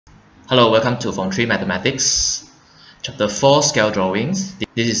Hello, welcome to Form 3 Mathematics, Chapter 4 Scale Drawings.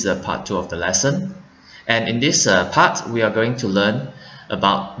 This is the part 2 of the lesson. And in this part, we are going to learn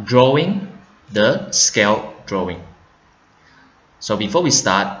about drawing the scale drawing. So before we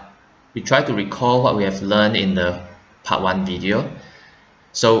start, we try to recall what we have learned in the part 1 video.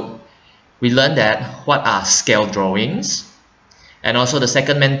 So we learned that what are scale drawings. And also the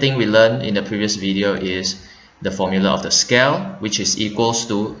second main thing we learned in the previous video is the formula of the scale, which is equals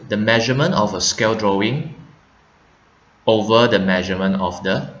to the measurement of a scale drawing over the measurement of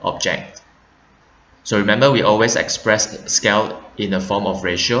the object. So remember, we always express scale in the form of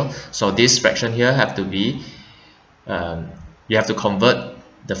ratio. So this fraction here have to be, you have to convert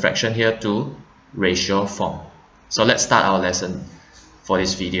the fraction here to ratio form. So let's start our lesson for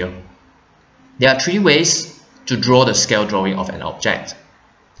this video. There are three ways to draw the scale drawing of an object.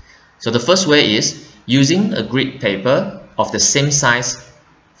 So the first way is using a grid paper of the same size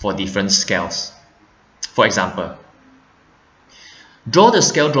for different scales. For example, draw the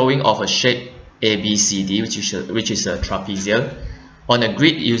scale drawing of a shape ABCD, which is a trapezium, on a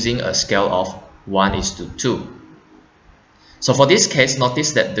grid using a scale of 1:2. So for this case,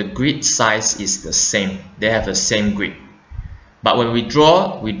 notice that the grid size is the same. They have the same grid. But when we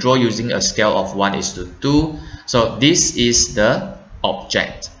draw using a scale of 1:2. So this is the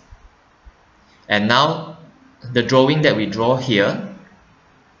object. And now the drawing that we draw here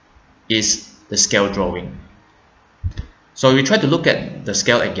is the scale drawing. So we try to look at the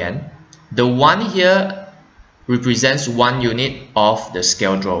scale again. The 1 here represents 1 unit of the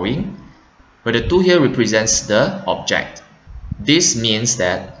scale drawing, but the 2 here represents the object. This means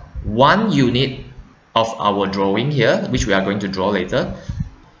that 1 unit of our drawing here, which we are going to draw later,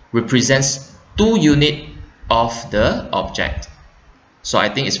 represents 2 units of the object. So I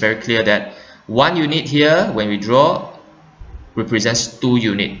think it's very clear that 1 unit here, when we draw, represents 2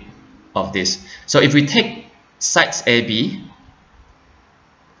 units of this. So if we take sides AB,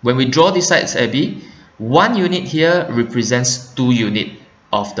 when we draw these sides AB, 1 unit here represents 2 units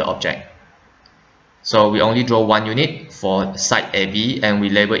of the object. So we only draw 1 unit for side AB, and we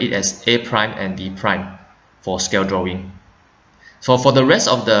label it as A prime and B prime for scale drawing. So for the rest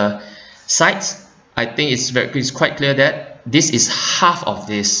of the sides, I think it's quite clear that this is half of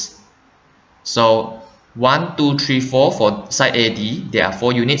this. So 1, 2, 3, 4 for side AD, there are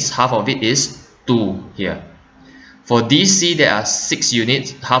 4 units, half of it is 2 here. For DC, there are 6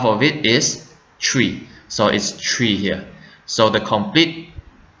 units, half of it is 3. So it's 3 here. So the complete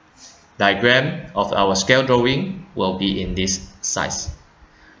diagram of our scale drawing will be in this size.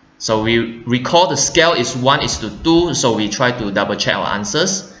 So we recall the scale is 1:2, so we try to double check our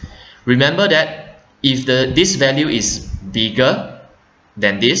answers. Remember that if this value is bigger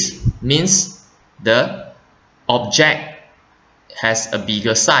than this, means the object has a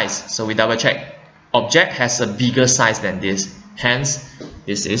bigger size. So we double check. Object has a bigger size than this. Hence,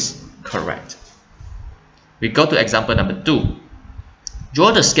 this is correct. We go to example number 2.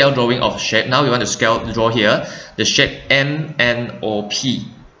 Draw the scale drawing of shape. Now we want to draw here the shape MNOP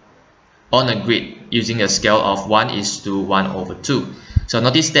on a grid using a scale of 1:1/2. So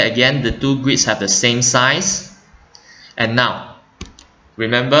notice that again, the 2 grids have the same size. And now,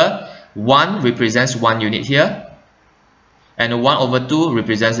 remember, 1 represents 1 unit here, and 1/2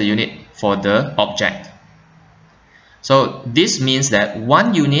 represents the unit for the object. So this means that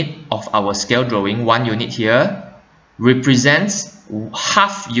 1 unit of our scale drawing, 1 unit here, represents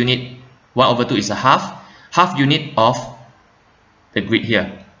half unit. 1/2 is a half unit of the grid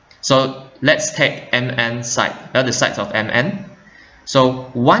here. So let's take MN side, the sides of MN. So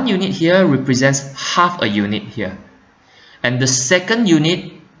 1 unit here represents half a unit here, and the second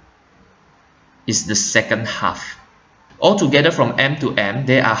unit is the second half. Altogether from M to M,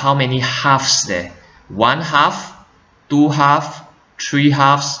 there are how many halves there? 1 half, 2 halves, 3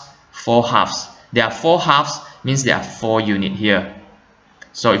 halves, 4 halves. There are 4 halves, means there are 4 units here.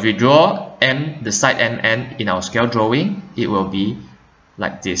 So if we draw the side MN in our scale drawing, it will be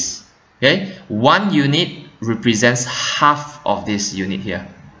like this. Okay, 1 unit represents half of this unit here.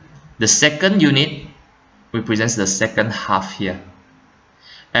 The second unit represents the second half here.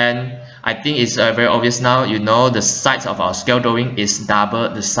 And I think it's very obvious now, you know the size of our scale drawing is double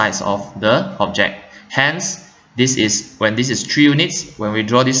the size of the object. Hence, this is when this is 3 units, when we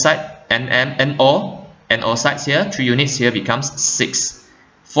draw this side, NO sides here, 3 units here becomes 6,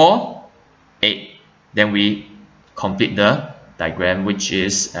 4, 8. Then we complete the diagram, which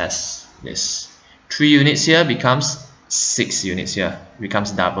is as this. 3 units here becomes 6 units here,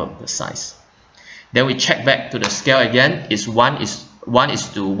 becomes double the size. Then we check back to the scale again, is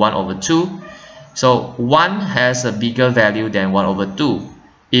 1:1/2. So 1 has a bigger value than 1/2.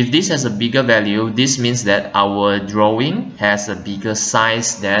 If this has a bigger value, this means that our drawing has a bigger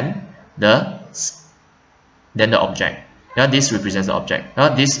size than the object. Now this represents the object.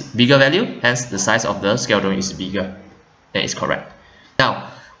 Now this bigger value, hence the size of the scale drawing is bigger. That is correct.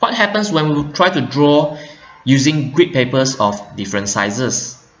 Now, what happens when we try to draw using grid papers of different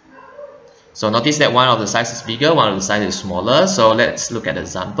sizes? So notice that one of the sizes is bigger, one of the sizes is smaller. So let's look at the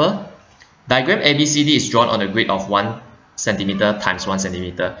example. Diagram ABCD is drawn on a grid of 1 centimeter times 1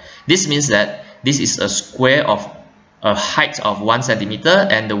 centimeter. This means that this is a square of a height of 1 centimeter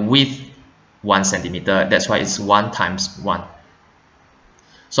and the width 1 centimeter. That's why it's 1 times 1.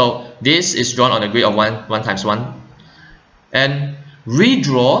 So this is drawn on a grid of 1 times 1. And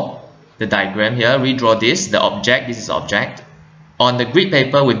redraw the diagram here. Redraw this, the object. This is object. On the grid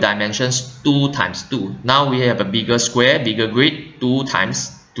paper with dimensions 2 times 2. Now we have a bigger square, bigger grid, 2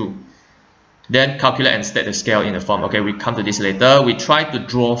 times 2. Then calculate and state the scale in the form. Okay, we come to this later. We try to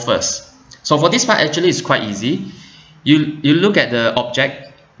draw first. So for this part, actually, it's quite easy. You look at the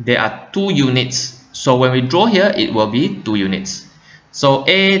object. There are 2 units. So when we draw here, it will be 2 units. So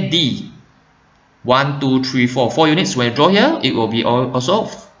AD, 1, 2, 3, 4, 4 units. When you draw here, it will be also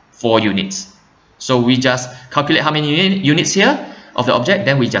 4 units. So we just calculate how many units here of the object,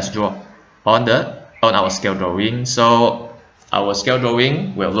 then we just draw on our scale drawing. So our scale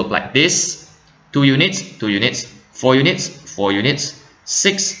drawing will look like this: 2 units, 2 units, 4 units, 4 units,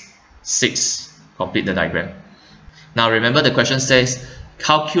 6, 6. Complete the diagram. Now remember the question says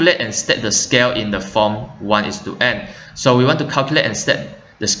calculate and state the scale in the form 1:n. So we want to calculate and state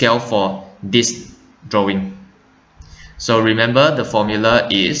the scale for this drawing. So remember the formula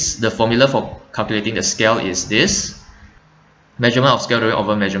for calculating the scale is this: measurement of scale drawing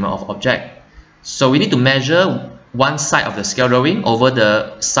over measurement of object. So we need to measure one side of the scale drawing over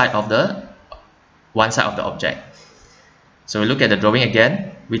the side of the one side of the object. So we look at the drawing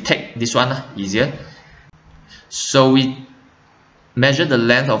again. We take this one easier. So we measure the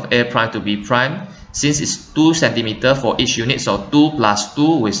length of A prime to B prime. Since it's 2 centimeter for each unit, so 2 plus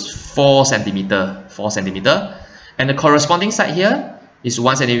 2 is 4 centimeter. 4 centimeter. And the corresponding side here is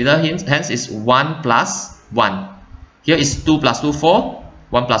 1 centimeter, hence it's 1 plus 1. Here is 2 plus 2, 4.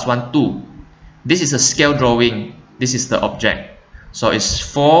 1 plus 1, 2. This is a scale drawing. This is the object. So it's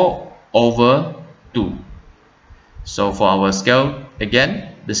 4 over 2. So for our scale,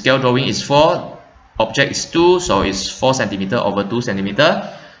 again, the scale drawing is 4. Object is 2. So it's 4 centimeter over 2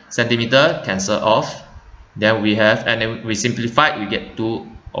 centimeter. Centimeter cancel off. Then we have, and then we simplify, we get 2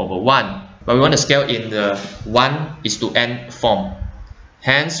 over 1. But we want to scale in the 1:n form.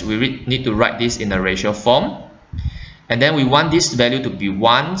 Hence, we need to write this in the ratio form. And then we want this value to be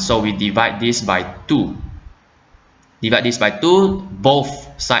 1, so we divide this by 2. Divide this by 2, both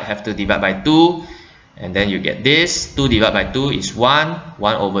sides have to divide by 2. And then you get this, 2 divided by 2 is 1,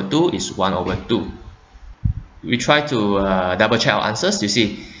 1 over 2 is 1 over 2. We try to double check our answers. You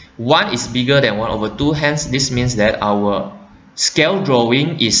see, 1 is bigger than 1 over 2, hence this means that our scale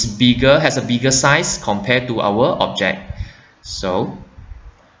drawing is bigger, has a bigger size compared to our object. So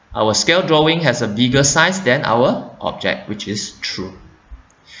our scale drawing has a bigger size than our object, which is true.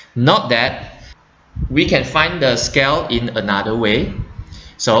 Note that we can find the scale in another way.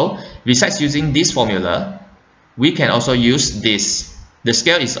 So besides using this formula, we can also use this. The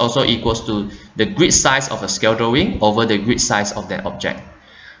scale is also equals to the grid size of a scale drawing over the grid size of that object.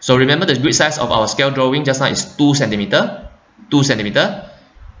 So remember the grid size of our scale drawing just now is 2 centimeter. 2 centimeter,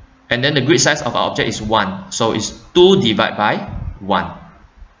 and then the grid size of our object is 1, so it's 2 divided by 1.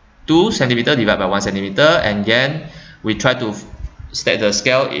 2 centimeter divided by 1 centimeter, and then we try to state the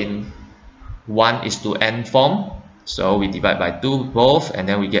scale in 1:n form. So we divide by 2 both, and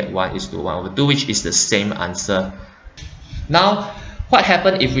then we get 1:1 over 2, which is the same answer. Now, what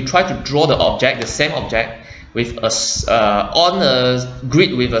happens if we try to draw the object, the same object, with on a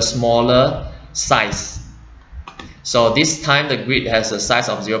grid with a smaller size? So this time the grid has a size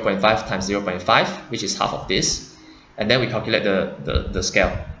of 0.5 times 0.5, which is half of this, and then we calculate the scale.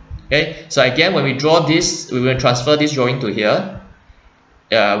 Okay, so again, when we draw this, we will transfer this drawing to here.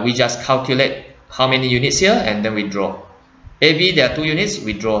 We just calculate how many units here, and then we draw. AB, there are 2 units,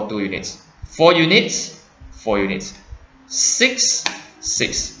 we draw 2 units. 4 units, 4 units. 6,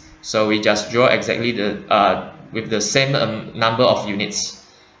 6. So we just draw exactly with the same number of units.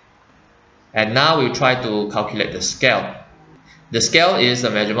 And now we try to calculate the scale. The scale is the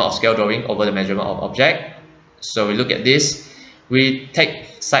measurement of scale drawing over the measurement of object. So we look at this. We take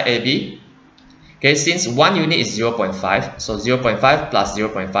side AB. Okay, since 1 unit is 0.5, so 0.5 plus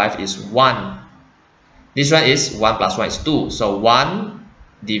 0.5 is 1. This one is 1 plus 1 is 2. So 1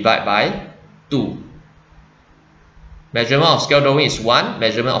 divided by 2. Measurement of scale drawing is 1,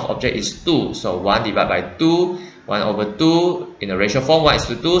 measurement of object is 2. So 1 divided by 2, 1 over 2 in a ratio form 1 is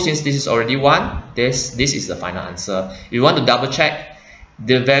to 2. Since this is already 1, this is the final answer. If you want to double check,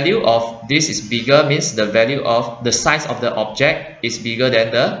 the value of this is bigger means the value of the size of the object is bigger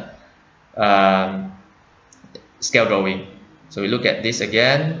than the scale drawing. So we look at this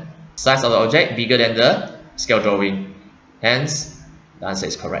again, size of the object bigger than the scale drawing. Hence, the answer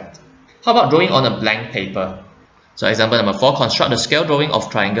is correct. How about drawing on a blank paper? So example number 4, construct the scale drawing of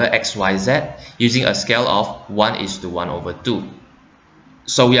triangle XYZ using a scale of 1:1 over 2.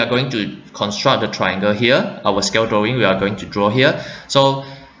 So we are going to construct the triangle here, our scale drawing we are going to draw here. So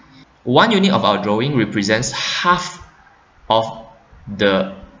 1 unit of our drawing represents half of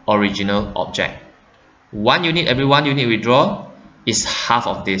the original object. 1 unit, every 1 unit we draw is half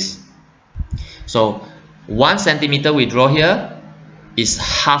of this. So 1 centimeter we draw here is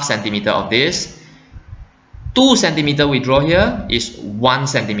half centimeter of this. 2 centimeter we draw here is 1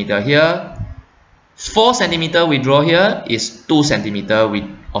 centimeter here. 4 centimeter we draw here is 2 centimeter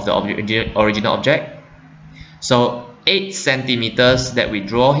of the original object. So 8 centimeters that we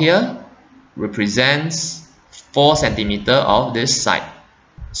draw here represents 4 centimeter of this side.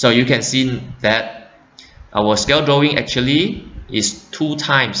 So you can see that our scale drawing actually is 2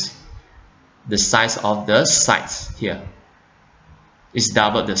 times the size of the sides here. It's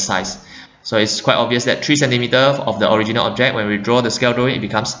double the size. So it's quite obvious that 3 centimeters of the original object, when we draw the scale drawing, it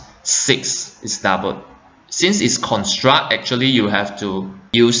becomes 6. It's doubled. Since it's construct, actually you have to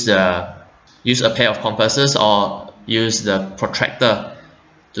use a pair of compasses or use the protractor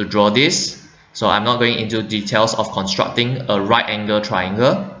to draw this. So I'm not going into details of constructing a right angle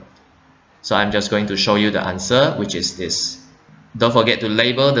triangle. So I'm just going to show you the answer, which is this. Don't forget to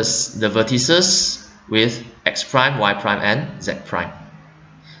label the vertices with x prime, y prime, and z prime.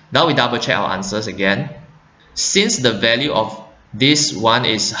 Now we double check our answers again. Since the value of this one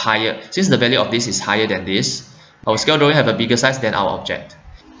is higher, since the value of this is higher than this, our scale drawing have a bigger size than our object.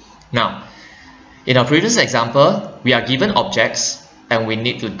 Now, in our previous example, we are given objects and we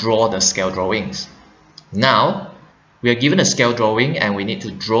need to draw the scale drawings. Now, we are given a scale drawing and we need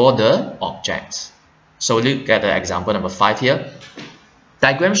to draw the objects. So look at the example number 5 here.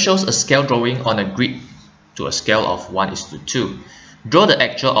 Diagram shows a scale drawing on a grid to a scale of 1:2. Draw the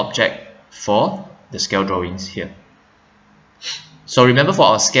actual object for the scale drawings here. So remember, for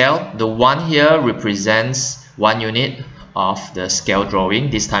our scale, the 1 here represents 1 unit of the scale drawing.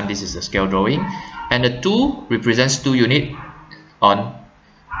 This time this is the scale drawing. And the 2 represents 2 units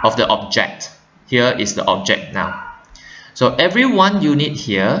of the object. Here is the object now. So every 1 unit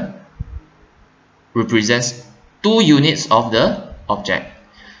here represents 2 units of the object.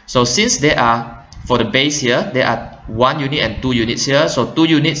 So since there are, for the base here, there are 1 unit and 2 units here. So 2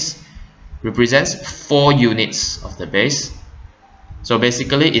 units represents 4 units of the base. So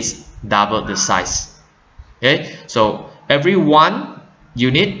basically it's double the size. Okay, so every 1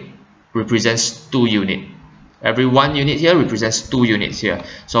 unit represents 2 units. Every 1 unit here represents 2 units here.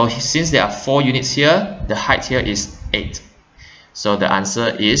 So since there are 4 units here, the height here is 8. So the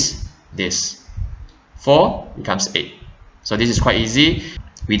answer is this. 4 becomes 8. So this is quite easy.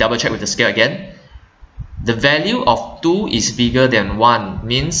 We double check with the scale again. The value of 2 is bigger than 1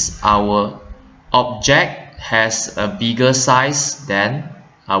 means our object has a bigger size than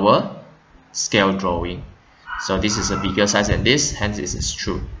our scale drawing. So this is a bigger size than this, hence this is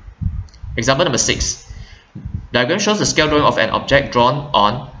true. Example number 6. Diagram shows the scale drawing of an object drawn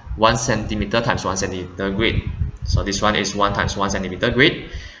on 1 centimeter times 1 centimeter grid. So this one is 1 times 1 centimeter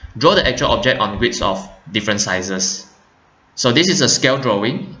grid. Draw the actual object on grids of different sizes. So this is a scale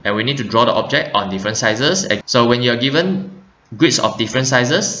drawing and we need to draw the object on different sizes. So when you are given grids of different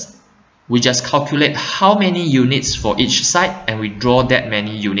sizes, we just calculate how many units for each side and we draw that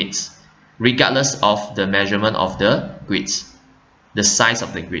many units regardless of the measurement of the grids, the size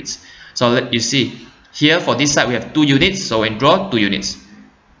of the grids. So you see here for this side we have 2 units, so we draw 2 units.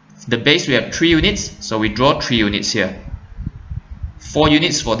 The base we have 3 units, so we draw 3 units here. 4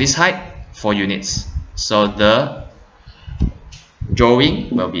 units for this height, 4 units. So the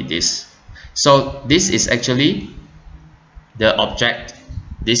drawing will be this. So this is actually the object.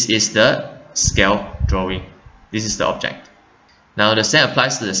 This is the scale drawing. This is the object. Now the same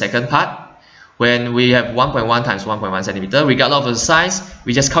applies to the second part. When we have 1.1 times 1.1 centimeter, regardless of the size,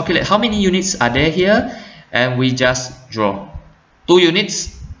 we just calculate how many units are there here and we just draw 2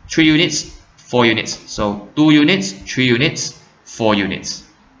 units, 3 units, 4 units. So 2 units, 3 units, 4 units.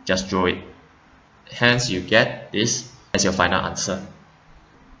 Just draw it. Hence you get this as your final answer.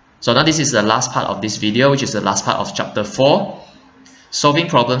 So now this is the last part of this video, which is the last part of chapter 4, solving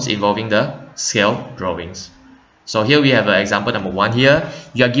problems involving the scale drawings. So here we have example number 1 here.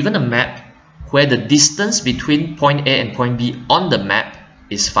 You are given a map where the distance between point A and point B on the map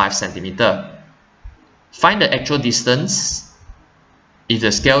is 5 cm. Find the actual distance if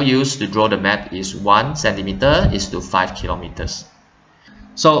the scale used to draw the map is 1 cm is to 5 kilometers.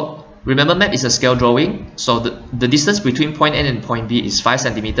 So remember, map is a scale drawing, so the distance between point A and point B is 5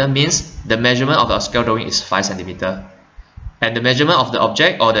 cm, means the measurement of the scale drawing is 5 cm. And the measurement of the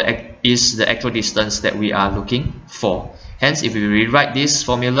object is the actual distance that we are looking for. Hence, if we rewrite this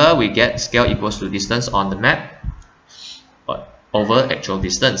formula, we get scale equals to distance on the map over actual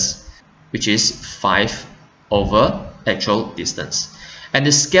distance, which is 5 over actual distance. And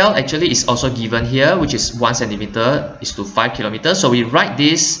the scale actually is also given here, which is 1 cm is to 5 kilometers. So we write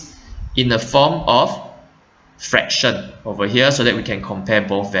this in the form of fraction over here so that we can compare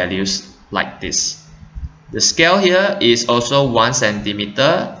both values like this. The scale here is also 1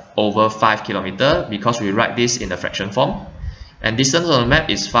 cm over 5 km because we write this in the fraction form. And distance on the map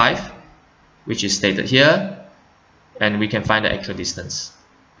is 5, which is stated here, and we can find the actual distance.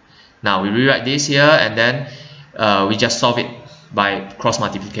 Now we rewrite this here, and then we just solve it by cross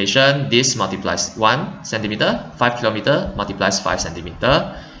multiplication. This multiplies 1 cm, 5 km multiplies 5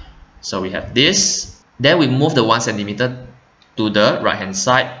 cm. So we have this. Then we move the 1 cm to the right hand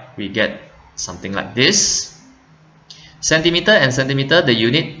side. We get something like this. Centimeter and centimeter, the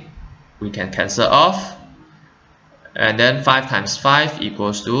unit we can cancel off, and then 5 times 5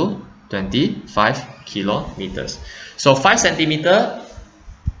 equals to 25 kilometers. So 5 centimeter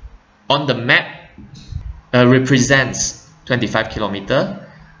on the map represents 25 kilometer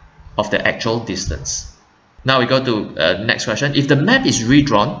of the actual distance. Now we go to next question. If the map is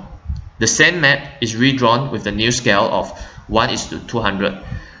redrawn, the same map is redrawn with the new scale of 1 is to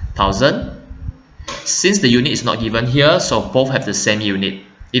 200,000. Since the unit is not given here, so both have the same unit.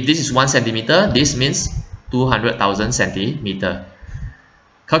 If this is 1 centimeter, this means 200,000 centimeter.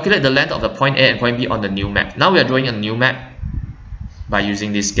 Calculate the length of the point A and point B on the new map. Now we are drawing a new map by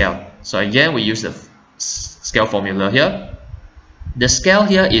using this scale. So again, we use the scale formula here. The scale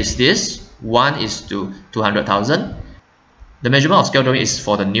here is this, 1 is to 200,000. The measurement of scale drawing is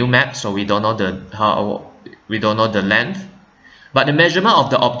for the new map, so we don't know the length. But the measurement of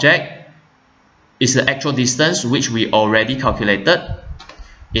the object is the actual distance, which we already calculated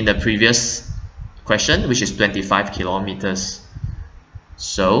in the previous question, which is 25 kilometers.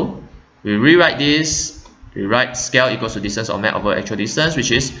 So we rewrite this. We write scale equals to distance on map over actual distance,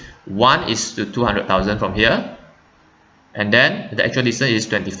 which is 1 is to 200,000 from here, and then the actual distance is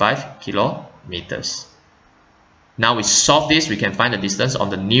 25 kilometers. Now we solve this, we can find the distance on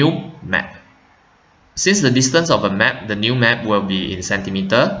the new map. Since the distance of a map, the new map will be in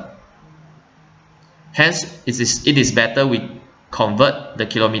centimeter, hence it is better we convert the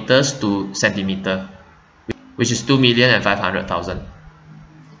kilometers to centimeter, which is 2,500,000.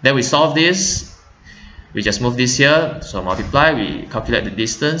 Then we solve this. We just move this here, so multiply, we calculate the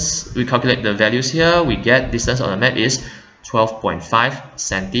distance, we calculate the values here, we get distance on the map is 12.5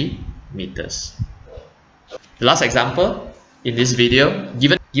 centimeters. The last example in this video,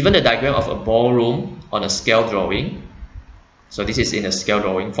 given the diagram of a ballroom on a scale drawing, so this is in a scale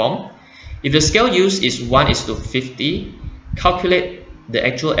drawing form. If the scale used is 1 is to 50, calculate the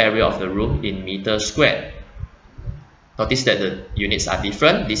actual area of the room in meters squared. Notice that the units are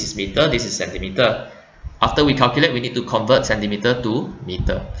different. This is meter, this is centimeter. After we calculate, we need to convert centimeter to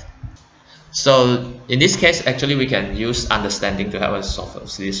meter. So in this case, actually we can use understanding to help us solve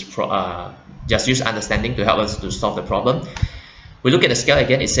this just use understanding to help us to solve the problem. We look at the scale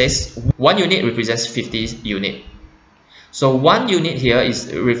again. It says 1 unit represents 50 unit. So 1 unit here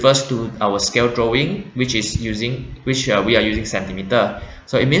refers to our scale drawing, which we are using centimeter.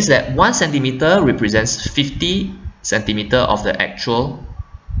 So it means that 1 centimeter represents 50 centimeter of the actual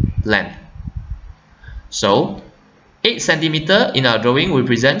length. So 8 centimeter in our drawing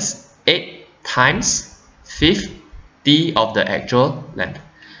represents 8 times 50 of the actual length.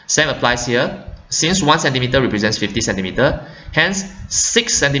 Same applies here. Since 1 centimeter represents 50 centimeter, hence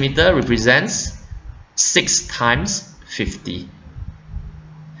 6 centimeter represents 6 times 50.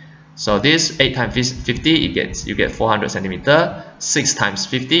 So this 8 times 50, you get 400 centimeter. 6 times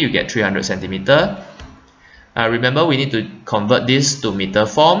 50, you get 300 centimeter. Remember, we need to convert this to meter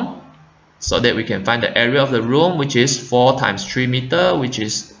form, so that we can find the area of the room, which is 4 times 3 meter, which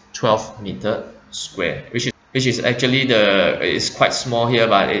is 12 meter square, which is actually it's quite small here,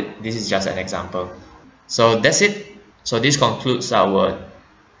 but this is just an example. So that's it. So this concludes our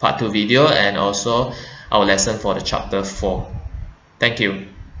part 2 video and also our lesson for the chapter 4. Thank you.